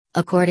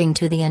According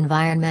to the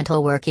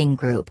Environmental Working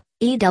Group,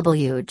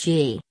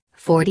 EWG,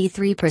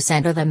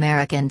 43% of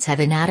Americans have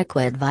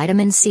inadequate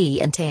vitamin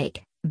C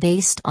intake,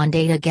 based on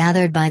data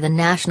gathered by the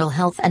National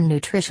Health and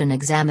Nutrition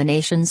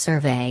Examination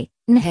Survey,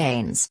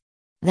 NHANES.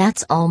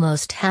 That's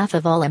almost half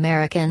of all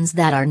Americans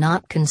that are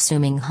not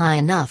consuming high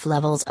enough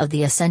levels of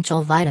the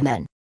essential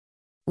vitamin.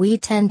 We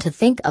tend to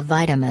think of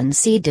vitamin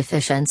C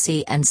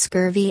deficiency and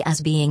scurvy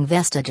as being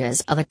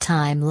vestiges of a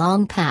time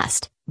long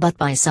past, but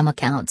by some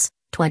accounts,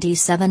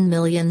 27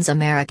 million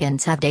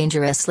Americans have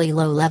dangerously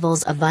low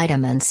levels of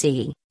vitamin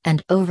C,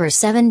 and over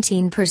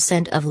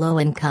 17% of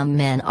low-income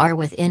men are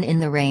in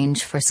the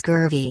range for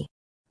scurvy.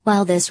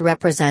 While this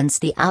represents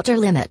the outer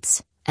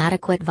limits,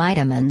 adequate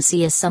vitamin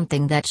C is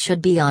something that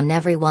should be on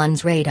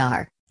everyone's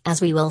radar,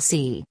 as we will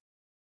see.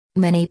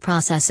 Many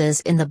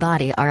processes in the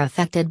body are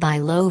affected by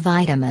low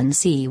vitamin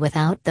C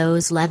without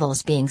those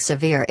levels being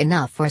severe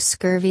enough for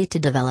scurvy to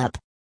develop.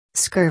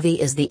 Scurvy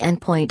is the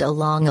endpoint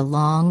along a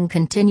long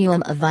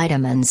continuum of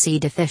vitamin C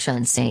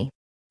deficiency.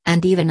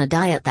 And even a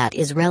diet that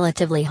is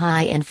relatively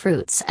high in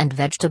fruits and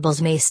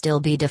vegetables may still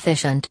be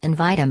deficient in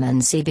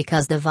vitamin C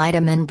because the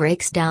vitamin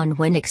breaks down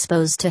when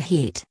exposed to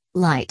heat,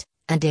 light,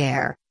 and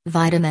air.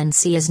 Vitamin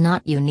C is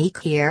not unique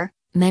here,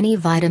 many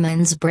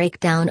vitamins break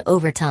down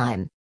over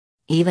time.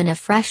 Even a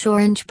fresh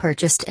orange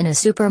purchased in a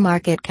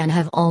supermarket can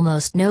have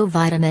almost no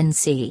vitamin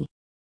C.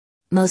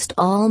 Most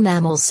all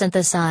mammals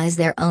synthesize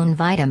their own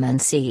vitamin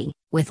C,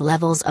 with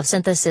levels of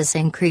synthesis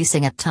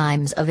increasing at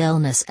times of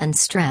illness and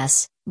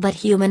stress, but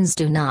humans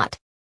do not.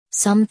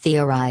 Some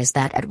theorize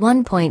that at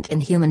one point in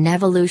human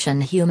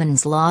evolution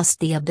humans lost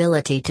the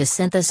ability to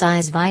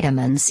synthesize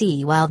vitamin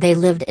C while they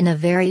lived in a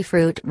very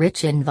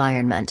fruit-rich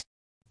environment.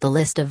 The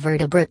list of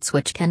vertebrates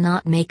which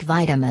cannot make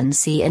vitamin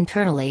C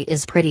internally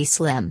is pretty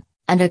slim,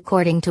 and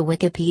according to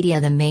Wikipedia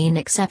the main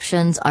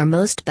exceptions are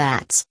most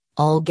bats,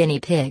 all guinea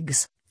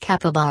pigs,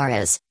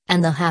 capybaras,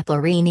 and the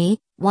Haplorini,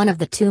 one of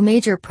the two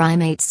major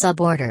primate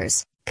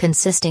suborders,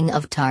 consisting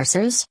of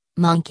tarsers,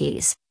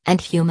 monkeys, and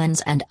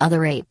humans and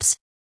other apes.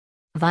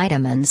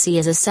 Vitamin C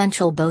is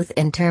essential both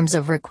in terms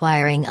of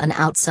requiring an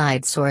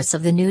outside source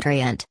of the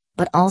nutrient,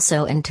 but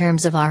also in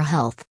terms of our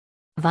health.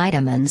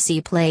 Vitamin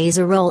C plays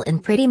a role in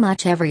pretty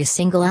much every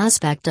single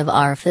aspect of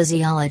our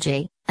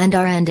physiology, and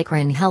our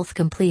endocrine health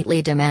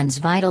completely demands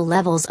vital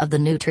levels of the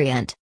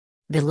nutrient.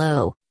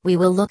 Below, we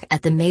will look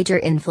at the major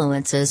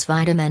influences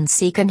vitamin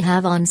C can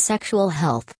have on sexual health.